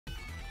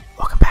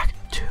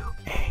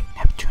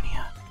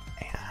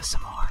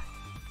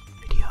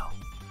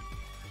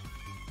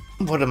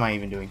What am I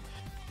even doing?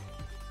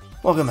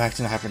 Welcome back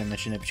to the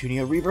Hyperdimension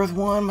Neptunia Rebirth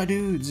 1, my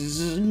dudes! This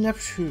is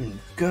Neptune.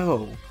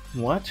 Go!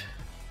 What?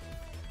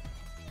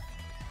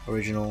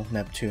 Original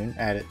Neptune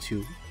added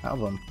to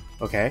album.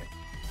 Okay.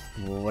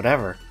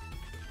 Whatever.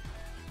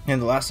 In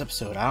the last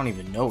episode, I don't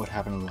even know what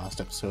happened in the last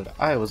episode.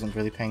 I wasn't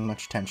really paying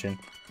much attention.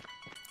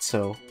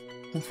 So,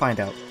 we'll find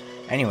out.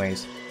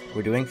 Anyways,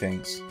 we're doing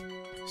things.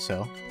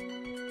 So,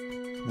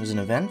 there's an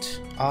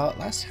event.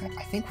 Last time,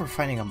 I think we're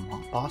fighting a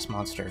boss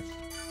monster.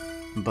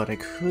 But I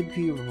could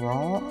be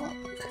wrong.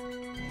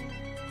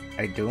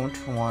 I don't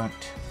want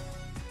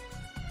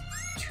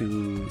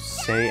to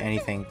say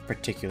anything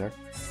particular.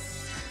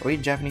 Are we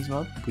in Japanese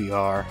mode? We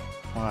are.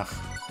 Ugh.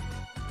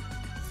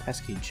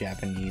 Pesky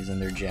Japanese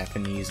and their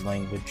Japanese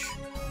language.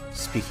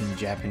 Speaking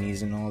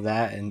Japanese and all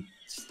that, and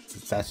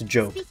that's a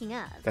joke. Speaking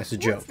of, that's a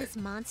joke. What's this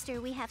monster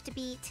we have to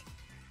beat?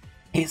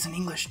 It's in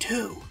English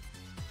too!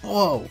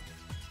 Whoa!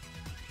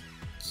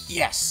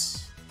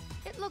 Yes!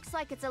 It looks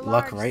like it's a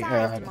Luck,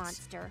 large-sized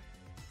monster.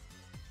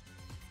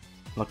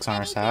 Luck's on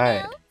our Anything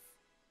side. else?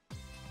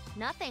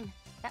 Nothing.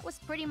 That was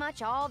pretty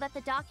much all that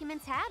the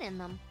documents had in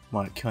them.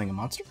 What, killing a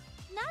monster?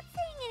 Not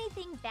saying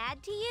anything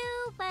bad to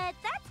you, but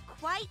that's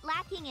quite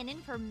lacking in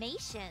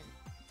information.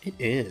 It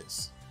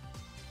is.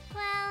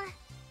 Well,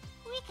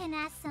 we can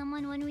ask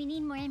someone when we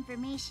need more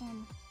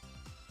information.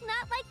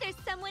 Not like there's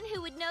someone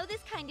who would know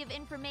this kind of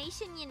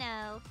information, you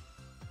know.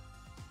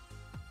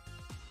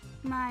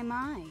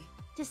 My,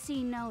 to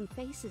see known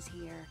faces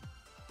here.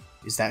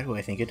 Is that who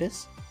I think it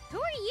is? Who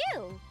are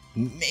you?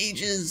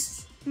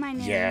 Mages! My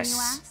name, Yes. you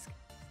ask?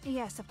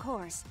 Yes, of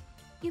course.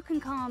 You can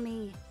call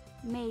me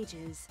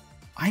Mages.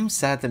 I'm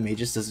sad that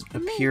Mages doesn't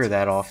appear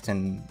that Mages.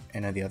 often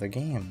in the other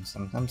games.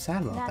 I'm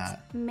sad about That's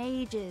that.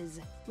 Mages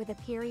with a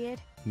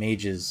period.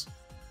 Mages.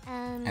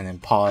 And then I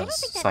don't pause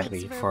think that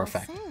slightly makes for verbal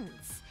effect.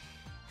 sense.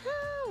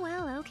 Oh,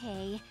 well,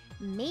 okay.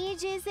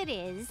 Mages it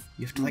is.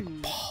 You have to like You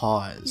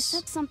pause.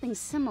 said something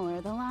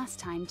similar the last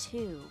time,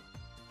 too.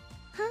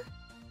 Huh?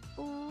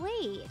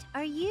 Wait,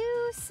 are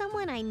you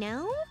someone I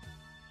know?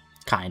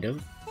 Kind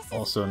of. This is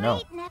Also, great,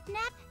 no.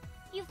 Nep-Nep.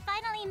 You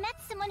finally met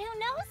someone who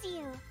knows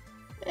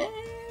you.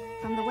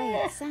 From the way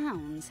it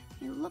sounds,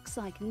 it looks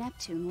like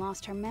Neptune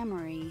lost her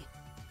memory.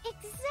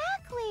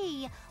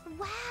 Exactly!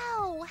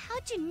 Wow,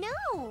 how'd you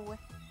know?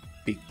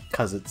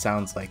 Because it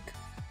sounds like...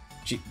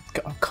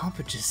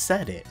 Compa just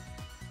said it.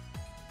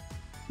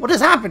 What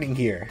is happening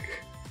here?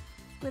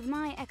 With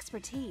my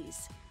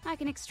expertise, I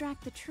can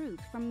extract the truth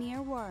from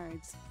mere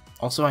words.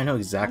 Also, I know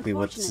exactly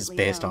what this is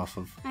Unfortunately, based though, off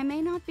of. I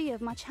may not be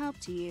of much help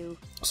to you.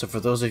 So for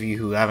those of you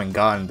who haven't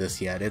gotten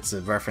this yet, it's a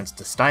reference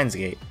to Steins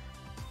Gate.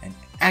 An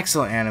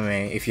excellent anime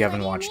if you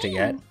haven't watched it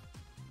yet.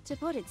 To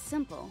put it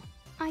simple,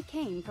 I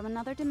came from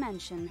another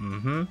dimension.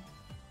 Mm-hmm.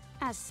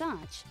 As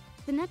such,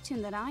 the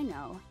Neptune that I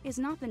know is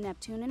not the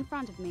Neptune in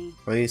front of me.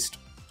 Or at least,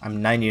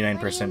 I'm What do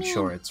 99% you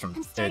sure mean? it's from.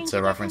 I'm starting It's to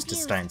a get reference to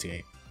confused. Steins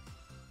Gate.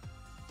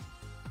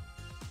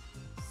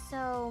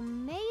 So,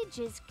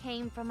 mages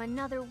came from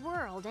another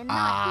world and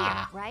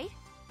not here, right?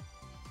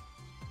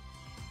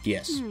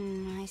 Yes.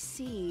 I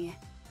see.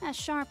 As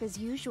sharp as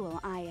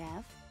usual,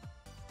 IF.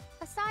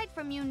 Aside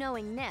from you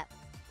knowing Nep,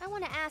 I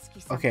want to ask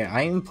you something. Okay,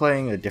 I am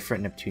playing a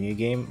different Neptunia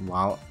game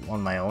while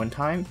on my own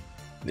time.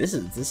 This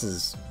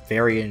is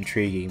very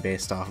intriguing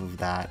based off of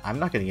that. I'm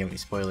not going to give any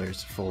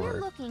spoilers We're for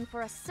looking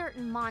for a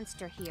certain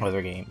monster here.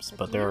 other games,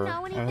 but do you there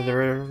know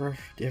are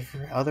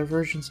anything? other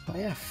versions of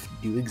IF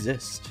do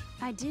exist.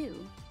 I do.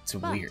 It's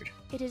But weird.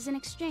 it is an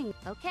exchange.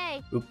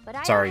 Okay, Oop, but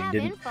I sorry, don't have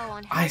didn't. info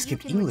on how I you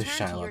skipped can English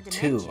return to your dialogue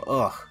too. dimension.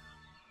 Ugh.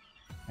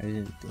 I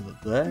didn't.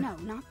 What? No,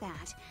 not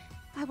that.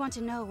 I want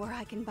to know where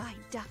I can buy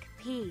duck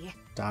pea.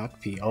 Doc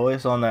P.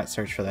 Always on that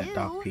search for that Ew,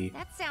 Doc P.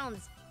 That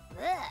sounds...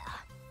 Ugh.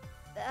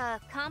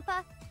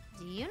 Compa,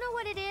 do you know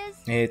what it is?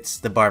 It's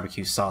the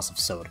barbecue sauce of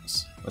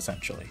sodas,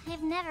 essentially.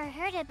 I've never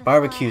heard it before.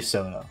 Barbecue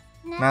soda.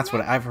 Nep-Nep? That's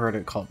what I've heard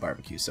it called,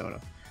 barbecue soda.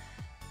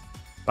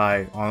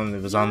 It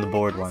was on the You're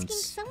board asking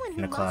once someone in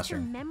who a lost her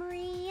classroom.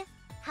 memory?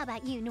 How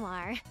about you,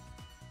 Noir?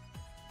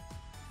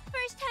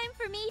 First time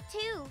for me,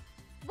 too.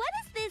 What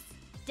is this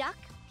duck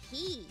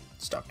pea?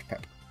 It's Dr.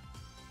 Pepper.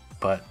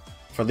 But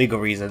for legal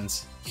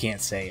reasons, you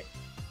can't say it.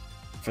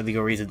 For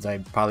legal reasons, I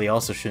probably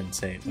also shouldn't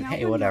say it. But No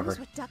hey, one whatever. knows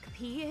what duck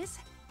pea is?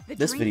 The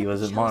This drink video of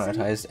the isn't chosen?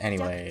 monetized Duck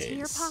anyways.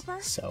 tear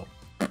popper? So,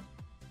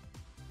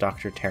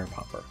 Dr. Tear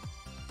Popper.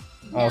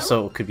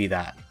 Also, it could be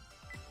that.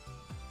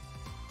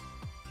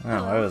 Oh, I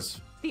Hello? was.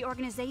 The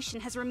organization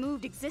has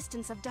removed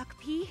existence of duck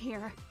pea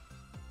here.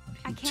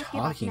 I you can't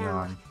talking give up now.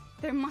 on?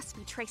 There must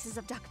be traces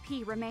of duck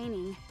pea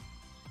remaining.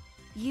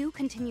 You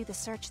continue the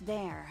search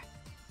there.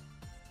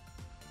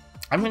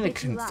 I'm I gonna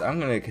bid you luck.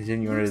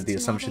 continue under Used the to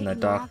assumption never that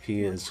eat Doc luck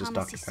P nor is just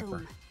Thomas Dr. Pepper.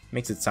 Sisson.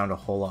 Makes it sound a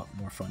whole lot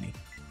more funny.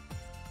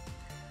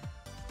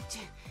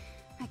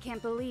 I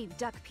can't believe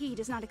duck pea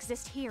does not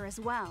exist here as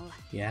well.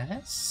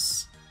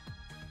 Yes?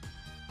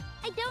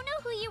 I don't know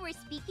who you were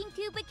speaking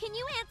to, but can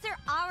you answer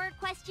our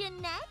question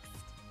next?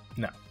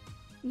 No.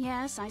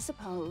 Yes, I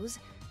suppose.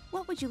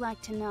 What would you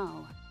like to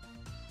know?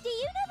 Do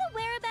you know the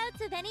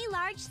whereabouts of any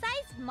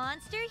large-sized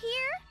monster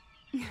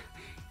here?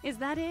 Is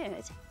that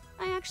it?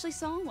 I actually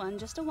saw one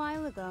just a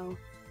while ago.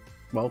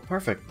 Well,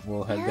 perfect.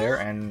 We'll head there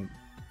and...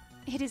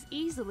 It is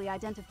easily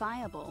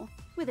identifiable,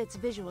 with its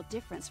visual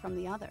difference from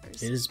the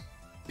others. It is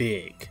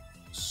big.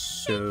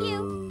 So... Thank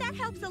you. That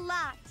helps a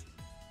lot.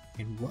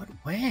 In what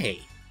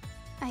way?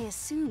 I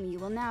assume you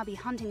will now be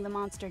hunting the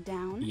monster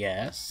down?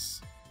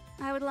 Yes.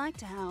 I would like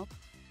to help,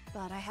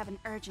 but I have an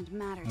urgent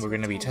matter to We're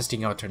gonna be attend.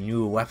 testing out our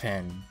new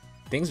weapon.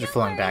 Things are Don't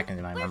flowing worry, back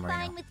into my we're memory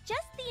fine now. with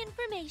just the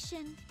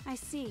information. I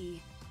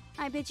see.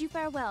 I bid you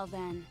farewell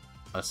then.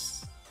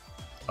 Us.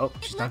 Oh,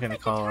 she's It not looks gonna like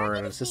the call her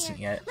target is assistant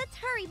here. yet. Let's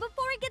hurry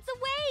before it gets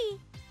away.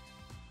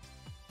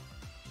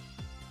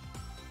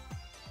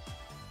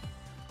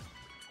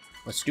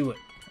 Let's do it.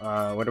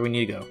 Where do we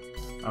need to go?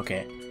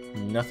 Okay,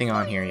 nothing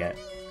on here yet.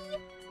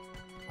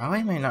 Why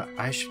am I not?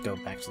 I should go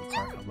back to the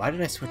parka. Why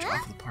did I switch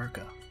off the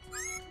parka?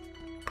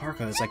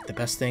 Parka is like the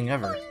best thing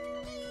ever.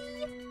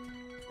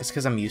 It's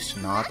because I'm used to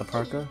not the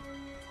parka.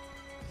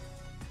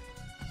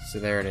 So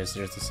there it is.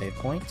 There's the save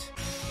point.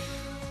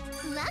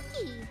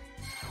 Lucky.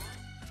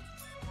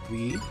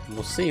 We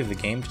will save the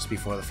game just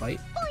before the fight.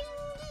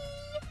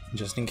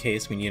 Just in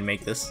case we need to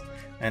make this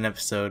an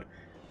episode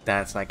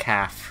that's like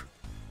half.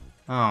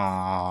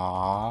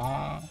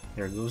 Aww.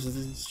 There goes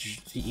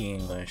the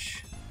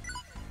English.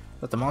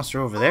 But the monster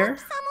over there?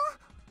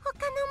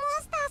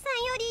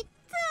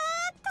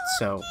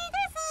 So,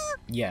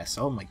 yes,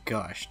 oh my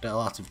gosh, there are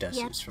lots of やっ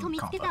desus と from 見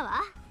つけ combo. たわ。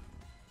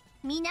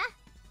みんな、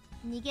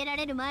逃げら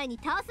れる前に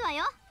倒すわ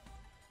よ。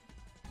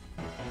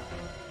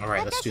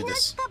 Alright, let's do 私の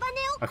this. 屍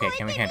を越 Okay, え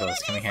て can we くれ handle る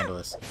this? Can we handle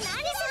this? 何す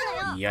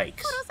るのよ。 Yikes.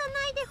 殺さ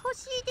ないでほ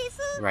しいで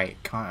す。 Right,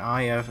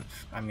 I have.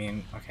 I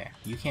mean, okay,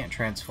 you can't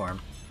transform.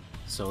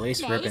 So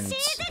lace 練習で ribbons 出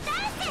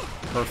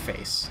せ。 her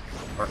face.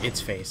 Or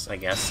its face, I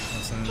guess.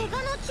 And 怪 some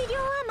我の治療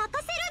は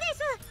任せる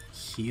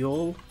です。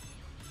 heal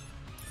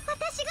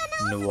私が治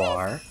すです。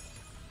 noir.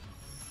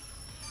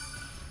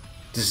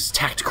 This is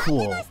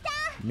tactical.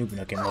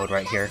 Nep-Nep mode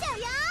right here.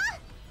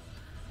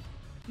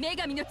 女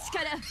神の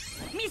力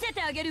見せ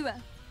てあげるわ。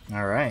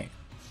 Alright.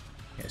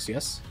 Yes,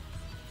 yes.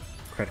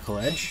 Critical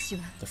edge.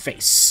 The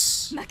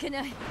face. 負け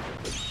ない。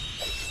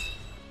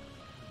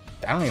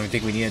 I don't even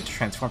think we needed to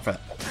transform for that.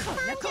 こ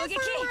んな攻撃。患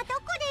者さんはど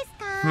こです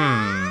か？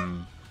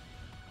 Hmm.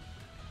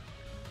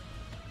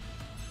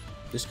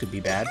 This could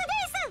be bad.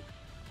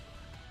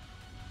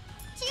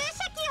 注射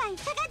器はい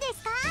かがで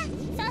すか？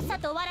さっさ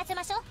と終わらせ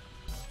ましょう。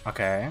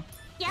 Okay.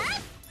 やっ。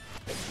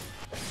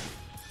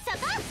そ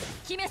こ。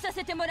決めさ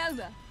せてもらう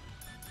わ。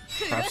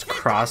 Perhaps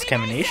cross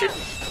combination?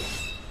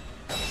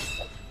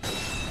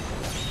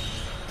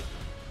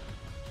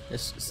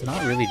 This is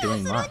not really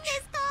doing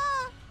much.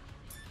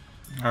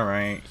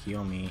 Alright,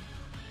 heal me.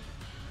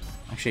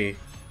 Actually.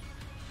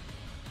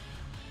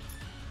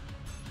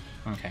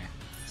 Okay.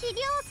 治療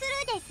す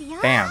るですよ。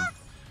 Bam!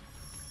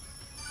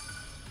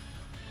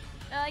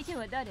 相手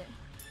は誰？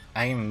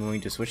 I am going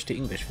to switch to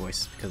English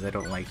voice because I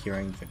don't like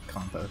hearing the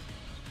combo.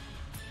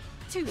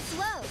 Too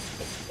slow.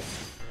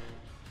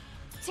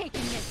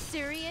 Taking this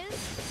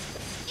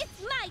serious?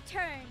 It's my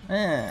turn.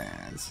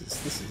 This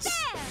is.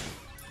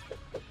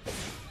 There.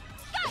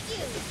 Got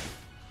you.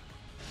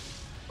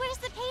 Where's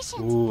the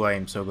patient? Ooh, I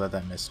am so glad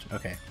that missed.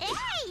 Okay.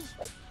 Hey!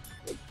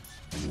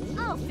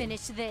 I'll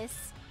finish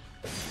this.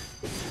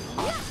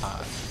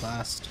 Hot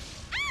blast.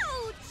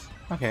 Ouch!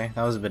 Okay,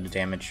 that was a bit of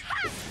damage.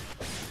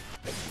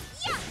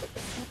 Yeah!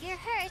 If you're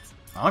hurt,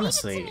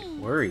 Honestly, leave it to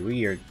me.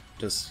 we are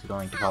just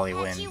going to probably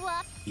I'll patch win you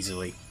up.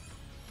 easily.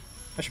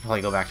 I should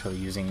probably go back to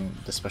using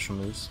the special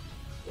moves.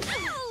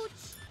 Ouch!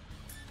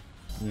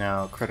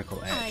 No,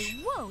 critical edge.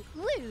 I won't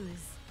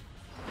lose.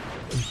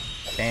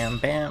 Bam,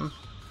 bam.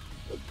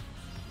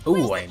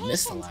 Ooh, I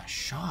missed the last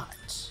shot.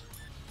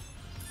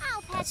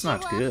 I'll patch That's you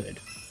not up. good.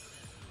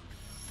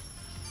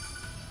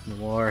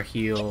 More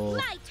heal.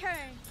 My turn.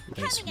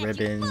 Lace Coming at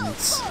you full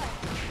ribbons. force.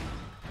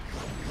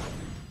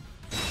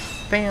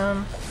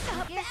 Bam.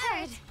 If you're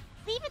hurt,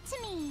 leave it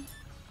to me.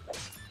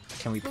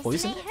 Can we This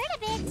poison may it? hurt a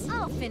bit.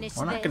 I'll finish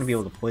We're not this. going to be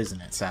able to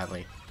poison it,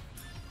 sadly.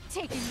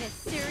 Taking this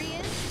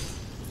serious?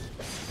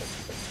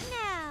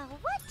 Now,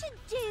 what to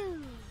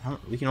do?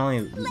 We can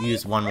only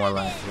use one more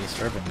lace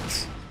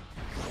ribbons.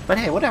 But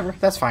hey, whatever.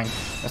 That's fine.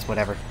 That's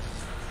whatever.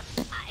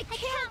 I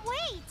can't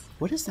wait.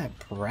 What is that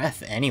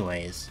breath,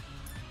 anyways?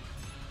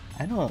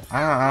 I don't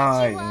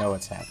even know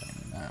what's happening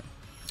in that.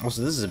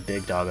 Also, this is a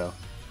big doggo.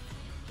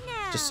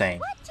 Now, Just saying.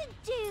 what to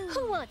do?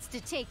 Who wants to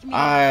take me?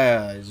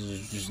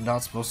 Just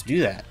not supposed to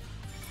do that.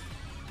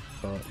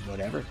 But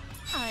whatever.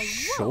 I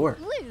Sure.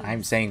 won't lose.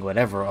 I'm saying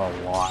whatever a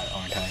lot,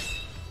 aren't I?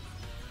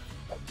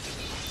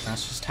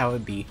 That's just how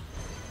it be.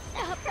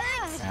 Stop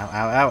it. Ow,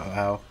 ow, ow,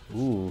 ow.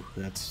 Ooh,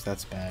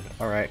 that's bad.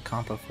 Alright,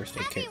 compo first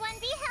aid kit. Everyone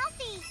be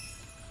healthy.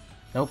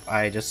 Nope,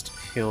 I just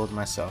healed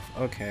myself.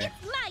 Okay.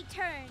 It's my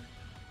turn.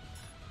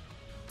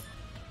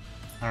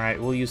 Alright,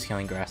 we'll use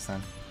healing grass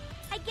then.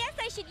 I guess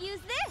I should use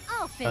this.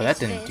 I'll finish Oh, that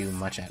didn't this. do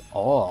much at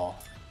all.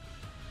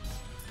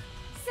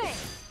 Say,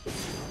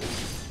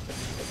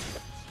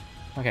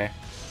 Okay.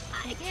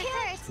 If you're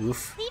hurt,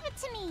 Oof. leave it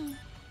to me.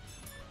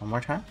 One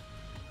more time.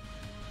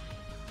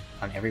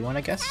 on everyone,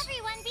 I guess?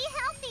 Everyone be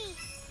healthy.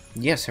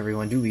 Yes,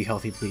 everyone, do be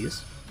healthy,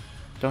 please.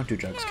 Don't do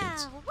drugs,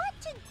 kids. Now, what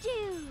to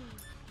do?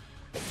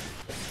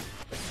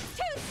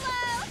 Too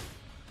slow!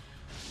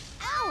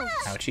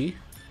 Ouch! Ouchie.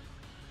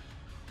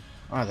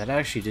 Oh, that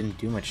actually didn't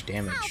do much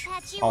damage, I'll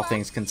patch you all up.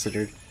 things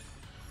considered.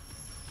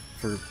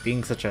 For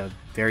being such a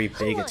very big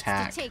Who wants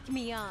attack. to take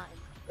me on?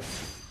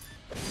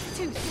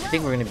 Too I slow.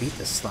 think we're gonna beat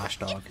this Slash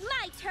Dog. It's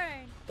my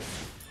turn.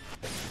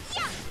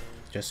 Yeah.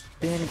 Just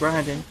been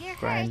grinding, If you're hurt,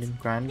 grinding,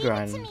 grinding, leave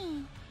it to grinding.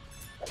 me.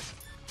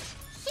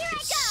 Here I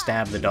Just go.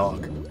 stab the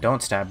dog.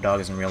 Don't stab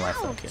dogs in real life,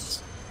 though, Ouch.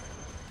 kids.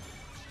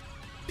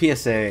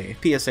 PSA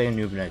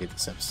Noob Nugget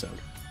this episode.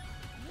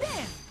 There.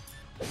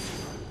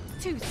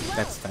 Too slow.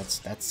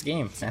 That's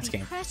game. That's Be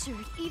game.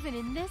 pressured even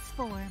in this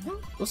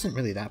form. Wasn't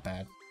really that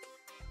bad.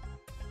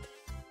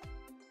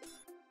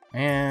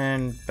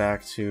 And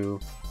back to.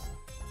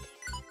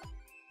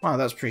 Wow,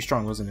 that was pretty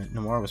strong, wasn't it?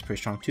 Nomura was pretty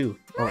strong too.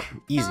 Or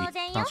easy,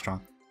 not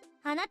strong.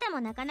 あなたも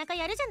なかなか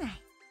やるじゃな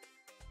い。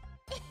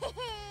ノ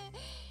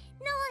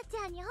アち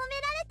ゃんに褒めら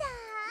れた。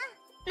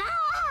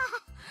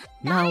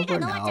No, 誰 no, が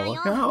ノアちゃん no,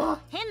 よ。 no,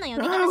 変な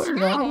呼び方し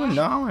ないで。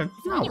 no, no,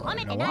 人に褒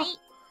めてな no. い。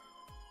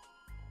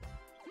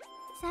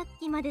さっ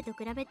きまでと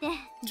比べて。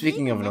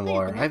 Speaking of 随分仲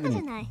良 Nomura, くなったじ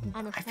ゃない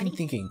あの I've 二 been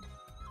人。 thinking,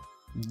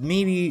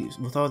 maybe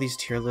with all these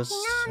tier lists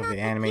of the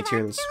anime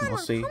tier lists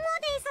mostly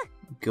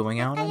going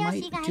out, I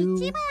might do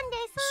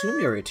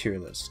Tsundere tier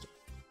list.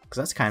 Because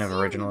that's kind of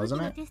original,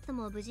 isn't it?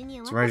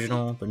 It's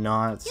original, but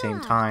not at the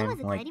same time.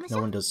 Like, no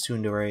one does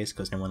Tsunderes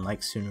because no one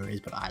likes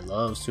Tsunderes, but I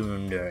love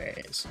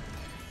Tsunderes.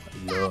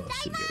 I love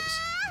Tsunderes.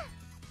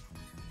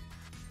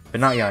 But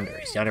not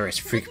Yanderes. Yanderes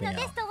freak me out.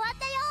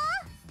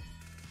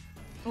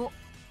 お、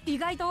意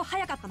外と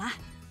早かったな。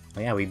 Oh,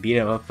 yeah, we beat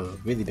up a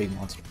really big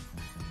monster.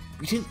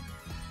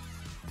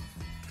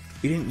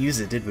 We didn't use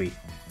it, did we?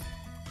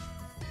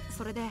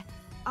 それで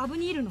アブ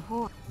ニールの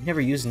方は We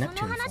never used その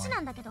Neptune 話な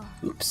before. んだけど、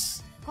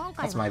 Oops. 今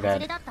回 That's は my 外 bad.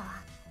 れだったわ。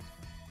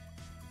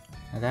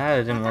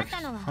 That didn't 分か work. っ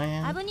たのは、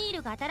 Plan. アブニー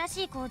ルが新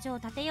しい工場を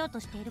建てようと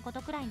しているこ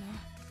とくらいね。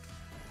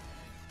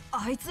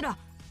あいつら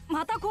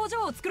また工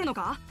場を作るの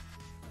か？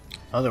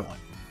 Other one.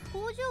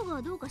 工場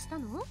がどうかした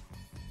の？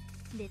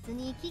別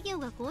に企業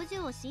が工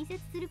場を新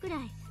設するくらい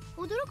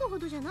驚くほ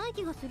どじゃない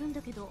気がするん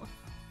だけど。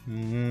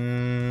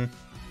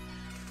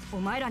お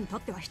前らにと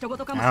っては人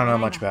事か I もしれ don't な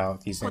know いが much about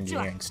these こっち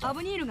は engineering ア stuff.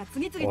 ブニールが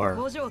次々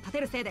と工場を建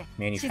てるせいで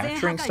自然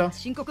破 Manufacturing 壊が stuff?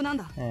 深刻なん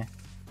だ。 Eh.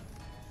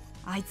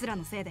 あいつら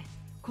のせいで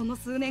この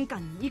数年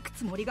間にいく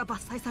つ森が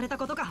伐採された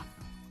ことか。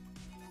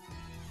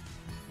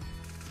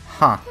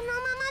 Huh. このま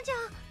まじゃ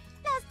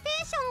ラステ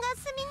ーションが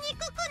住みにく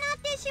くなっ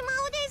てしま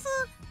うで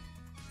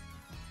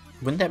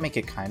す。 Wouldn't that make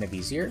it kind of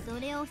easier? そ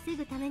れを防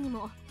ぐために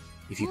も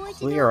If you もう一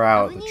度 clear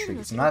ア out ブ the ニール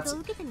の trees. 仕 And 事を that's.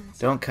 受けてみま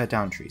しょう。 Don't cut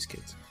down trees,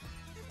 kids.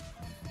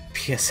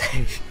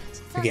 PSA.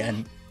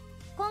 Again.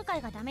 今回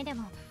がダメで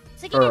も、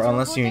次で Or 情報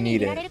を unless you 手に need 入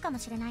れられ it. るかも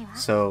しれないわ。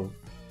 So.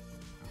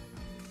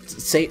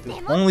 Say.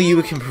 Only you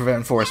can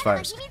prevent forest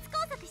fires. 秘密工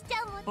作しち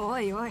ゃうもん。お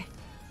いおい。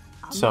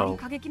あんま So- り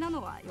過激な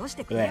のはよし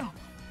てくれよ。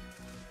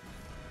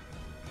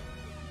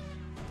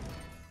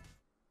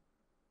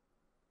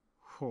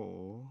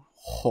ほ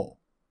Ho.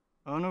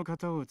 う、あの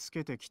方をつ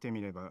けてきて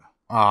みれば、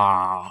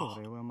 Ah. こ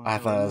れはま I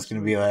た thought it 面 was 白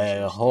gonna い be 話 like を a してい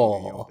るよ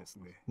hole. うです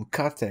ね。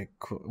 Mukate,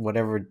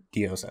 whatever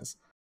Dio says.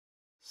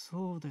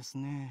 そうです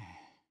ね。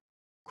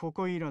こ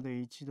こいらで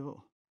一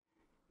度、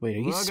 Wait, are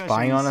you 我が社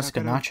spying に on us,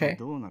 逆らうと Ganache?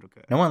 どうなる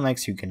か No one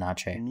likes you,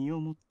 Ganache. 身を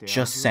もって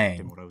Just 味わっ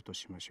て saying. もらうと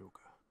しましょう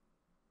か。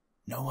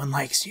 No one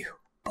likes you,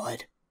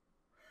 bud.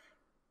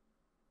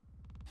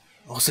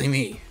 Mostly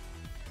me.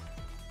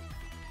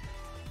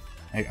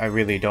 I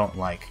really don't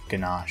like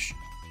Ganache.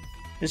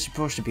 This is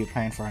supposed to be a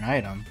plan for an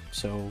item,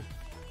 so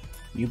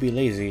you be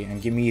lazy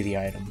and give me the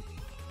item.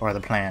 Or the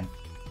plan.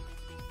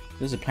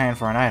 This is a plan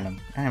for an item.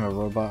 I am a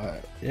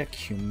robot.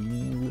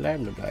 Blah,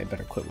 blah, blah. I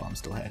better quit while I'm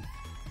still ahead.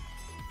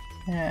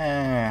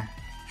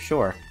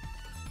 Sure.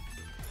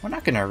 We're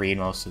not gonna read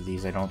most of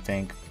these, I don't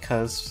think,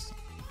 because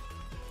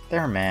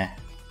they're meh.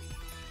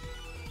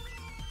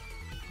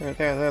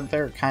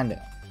 They're kind of.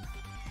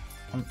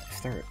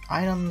 If they're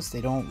items,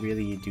 they don't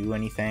really do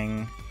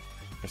anything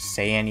or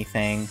say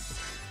anything.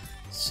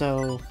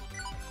 So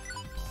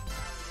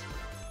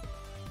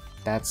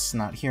that's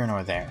not here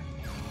nor there.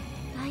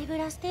 ライブ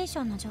ラステーシ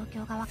ョンの状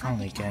況が分かっ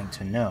て Finally きた。 getting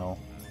to know.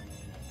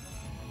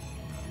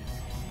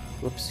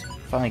 Whoops.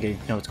 Finally getting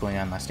to know what's going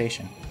on in my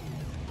station.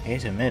 I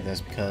hate to admit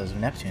this because of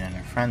Neptune and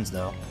her friends,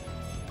 though.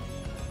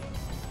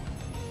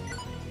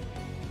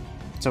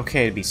 It's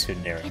okay to be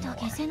tsundere けど anymore.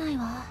 消せない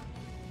わ。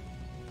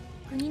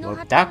国の Would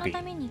発 that 展 be? の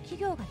ために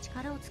企業が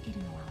力をつける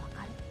のは分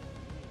かる。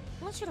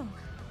むしろ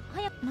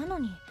早くなの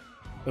に。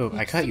 Oh,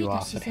 I cut you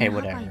off, but hey, 破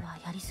whatever. 壊は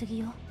やりすぎ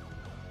よ。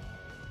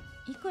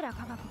いくら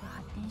科学が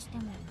発展して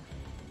も、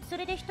そ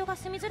れで人が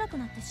住みづらく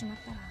なってしまっ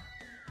たら、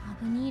ア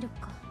ブニール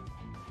か。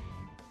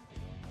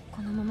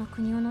このまま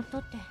国を乗っ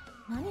取って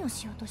何を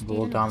しようとしてい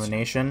る World の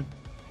でしょう。 domination?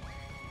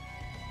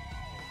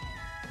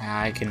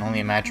 I can only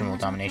imagine この world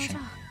状況 domination. じゃ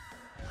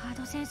カー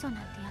ド戦争なんて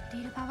やって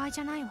いる場合じ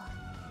ゃないわ。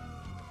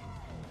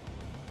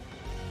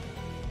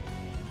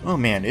Oh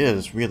man, it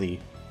is really,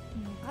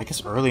 I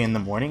guess, early in the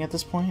morning at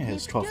this point. It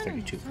is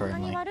 12:32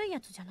 currently.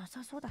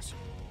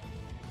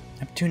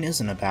 Neptune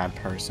isn't a bad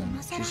person.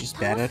 She's just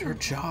bad at her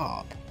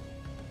job.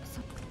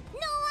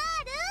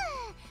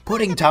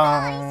 Pudding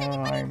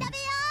time!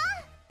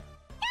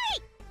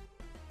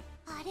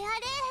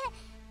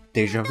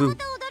 Deja vu.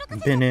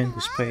 I've been in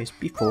this place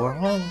before.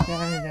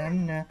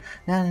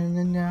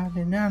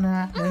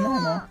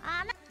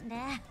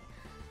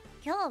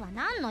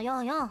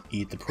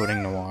 Eat the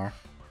pudding noir.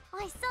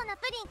 美味しそうな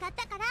プリン買っ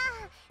たからノワ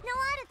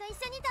ールと一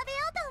緒に食べよ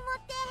うと思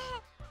って。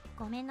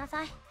ごめんな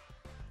さい。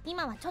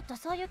今はちょっと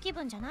そういう気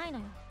分じゃないの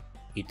よ。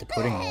Eat the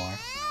pudding noir. ノワールも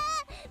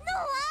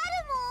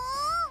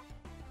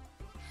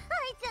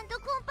愛ちゃんと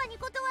コンパに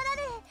断ら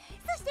れ、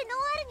そしてノ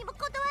ワールにも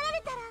断ら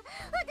れたら、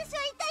私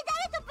は一体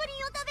誰とプリ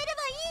ンを食べれ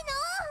ばい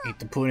いの？ Eat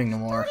the pudding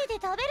noir. 一人で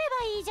食べれ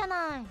ばいいじゃ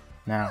ない。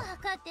Now. 分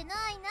かってな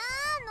いな、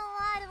ノ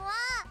ワールは。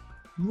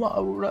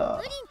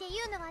 Laura. プリンってい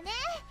うのはね、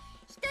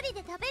一人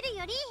で食べる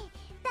より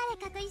誰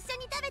かと一緒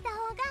に食べた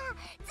方が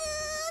ず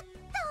ーっと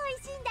美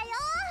味しいんだ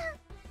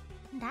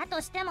よ。だ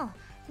としても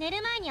寝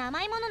る前に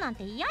甘いものなん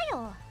て嫌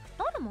よ。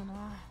太るもの。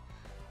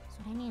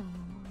それに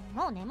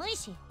もう眠い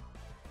し。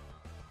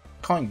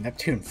 Calling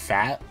Neptune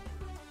fat?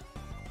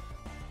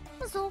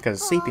 そっ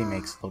Because sleepy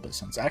makes a little bit of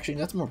sense. Actually,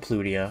 that's more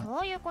Plutia.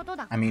 そういうこと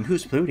だ。 I mean,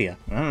 who's Plutia?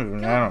 I don't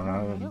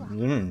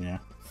know.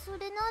 そ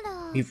れな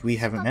ら We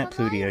haven't met 仕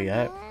方ないよ Plutia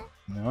ね。 yet.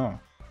 No.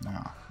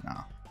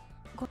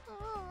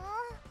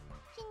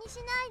 気にし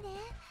ないで。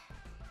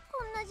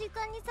こんな時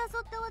間に誘っ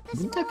た私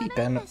Wouldn't も that be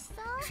悪いん better? だしさ。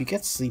 If you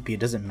get sleepy,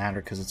 it doesn't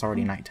matter because it's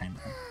already nighttime.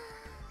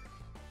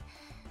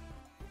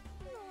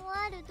 ノワ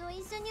ールと一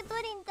緒にプ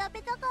リン食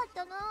べたかっ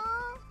たな。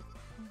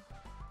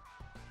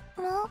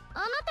あな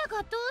た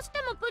がどうし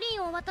てもプリ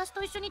ンを私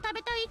と一緒に食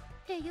べたいっ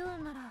て言う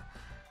なら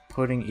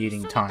Pudding 一緒 eating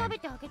に食 time. べ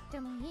てあげて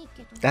もいい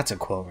けど。 That's a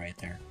quote right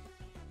there.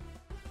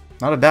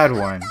 Not a bad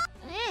one.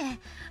 ええ、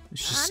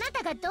 It's あ just な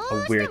たがどう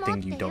a して weird もっ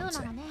thing て you 言う don't な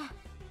say. らね。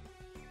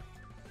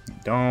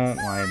 Don't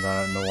lie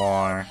about it, Noir. ノワ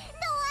ール大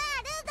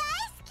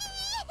好き。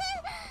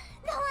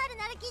ノワール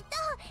ならきっと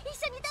一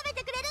緒に食べ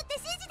てくれるって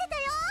信じてた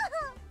よ。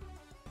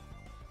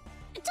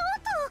ちょっ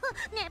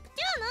とネプチ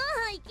ュ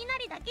ーヌ、いきな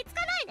り抱きつ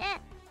かないで。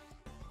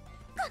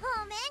ごめん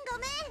ご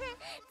めん、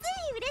つ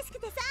い嬉しく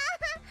てさ。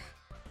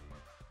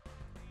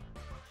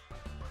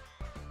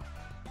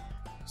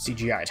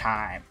 CGI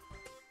time.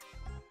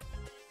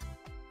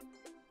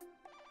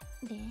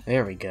 で、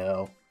 There we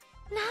go.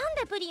 なん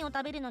でプリンを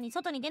食べるのに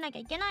外に出なきゃ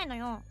いけないの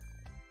よ。ノ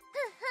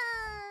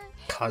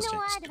Cause ワ it's ール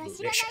は知らない delicious.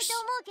 と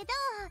思うけど、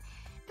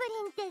プ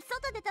リンって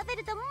外で食べ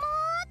るともっと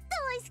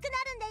美味しくな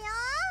るんだよ。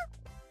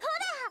ほ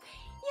ら、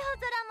夜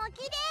空も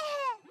綺麗。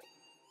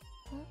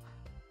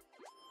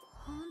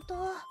ほん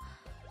と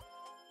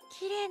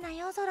綺麗な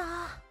夜空。でし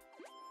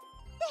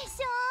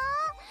ょ？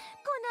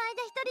この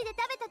間一人で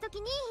食べた時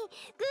に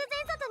偶然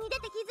外に出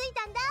て気づい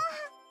たんだ。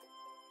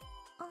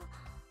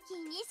気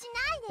にし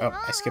ないで Oh, よ。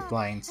 I skipped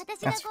lines.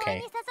 私が That's 公園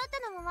okay. に誘った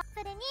のも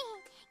それに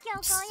今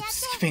日こうやって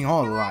Skipping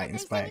all the ノワール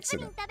lines と by 一緒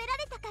にプリン accident. 食べら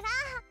れたから。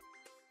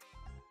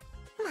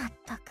まっ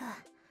たく。ね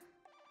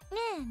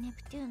えネ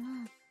プテューヌ。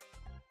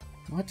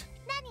 What?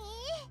 何？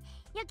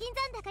預金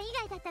残高以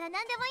外だったら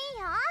何でもいい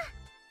よ。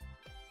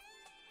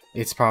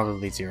 It's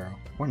probably 0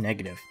 or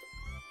negative.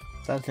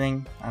 Is that a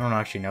thing? I don't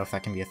actually know if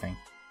that can be a thing.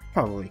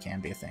 Probably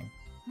can be a thing.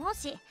 も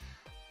し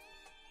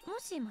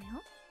もよ、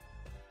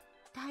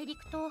大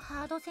陸と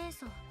ハード戦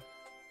争、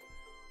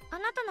あ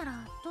なたな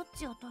らどっ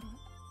ちを取る？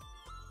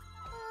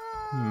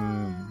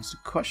 It's a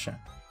question.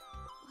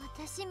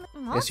 私も。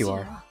もし Yes, よ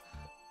you are.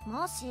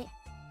 もし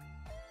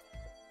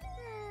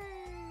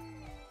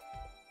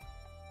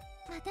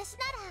私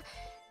なら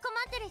困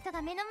ってる人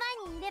が目の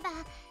前にいればま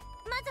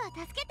ずは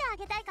助けてあ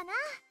げたいかな。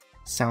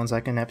 Sounds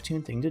like a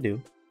Neptune thing to do.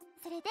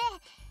 それでハ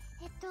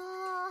ー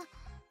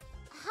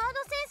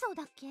ド戦争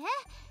だっけ？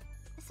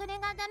それ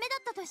がダメだ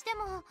ったとして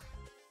も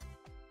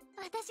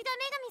私が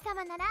女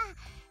神様なら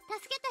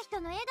助けた人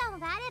の笑顔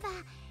があれば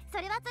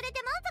それはそれ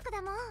で満足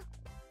だもん。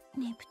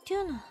ネプテ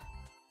ューヌ。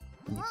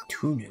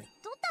 Neptune.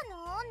 どったの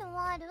ノ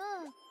ワール？い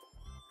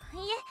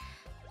え、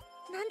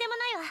なんでも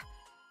ないわ。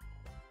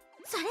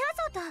それは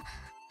そうと、あな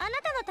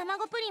たの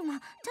卵プリンも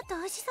ちょっと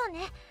美味しそう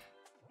ね。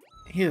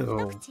一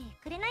Ew. 口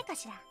くれないか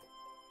しら。い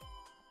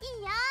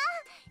いよ。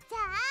じゃ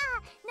あ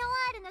ノワ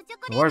ールのチョ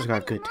コレ Noir's ート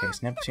got プリ good ンも taste.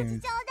 一口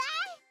Neptune. ちょう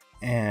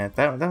だい。 Eh,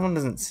 that one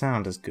doesn't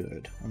sound as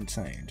good. I'm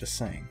saying, just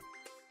saying.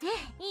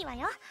 いいわ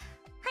よ。はい。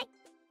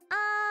ほ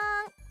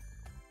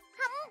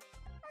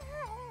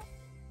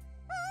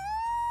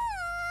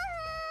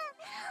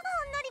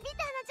んのりビ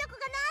ターなチョコ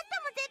がなんと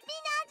も絶品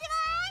な味わ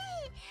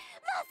い。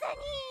まさ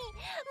に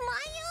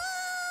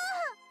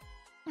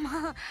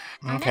もう、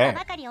あな Okay. た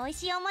ばかり美味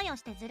しい思いを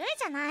してずるい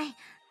じゃない。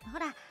ほ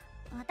ら、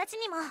私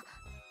にも。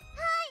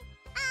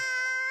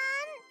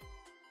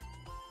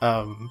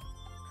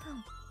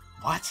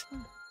 What?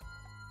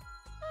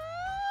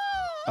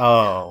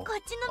 Oh. こ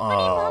っちのプリ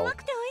ンも甘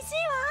くて美味し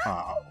い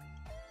わ。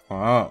 Oh.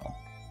 Oh.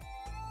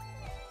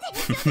 で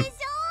しょ？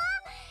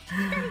一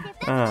人で2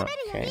つ食べ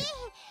るより Okay.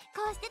 こ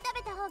うして食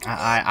べた方が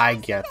I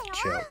get the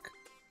joke.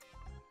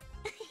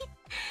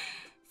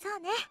 そう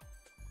ね。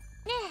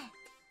ね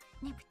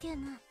え、ネプテュー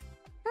ヌ。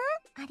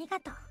ありが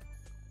とう。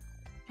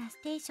ラ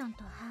ステーション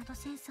とハード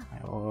戦争。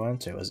 My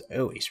answer was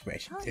always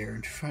right there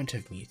in front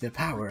of me. The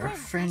power of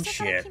最初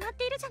から friendship. 決まっ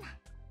ているじゃない。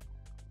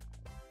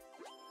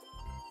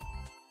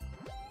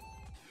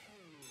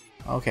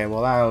 Okay,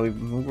 well,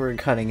 we're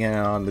cutting in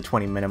on the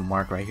 20-minute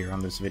mark right here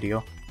on this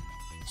video.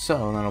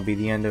 So that'll be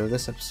the end of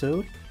this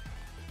episode.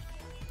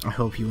 I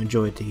hope you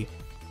enjoyed the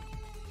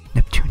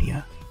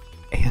Neptunia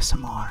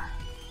ASMR.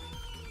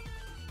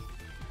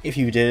 If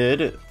you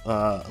did,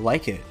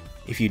 like it.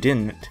 If you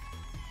didn't,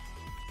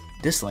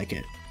 dislike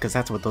it, because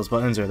that's what those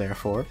buttons are there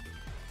for.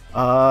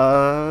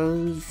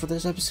 For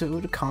this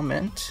episode,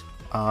 comment,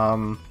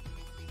 Nawa,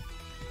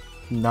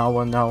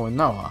 Nawa,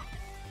 Nawa.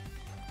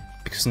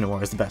 Because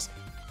Noah is the best.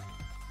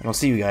 And I'll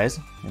see you guys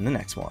in the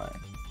next one.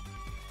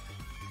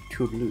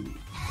 Toodaloo.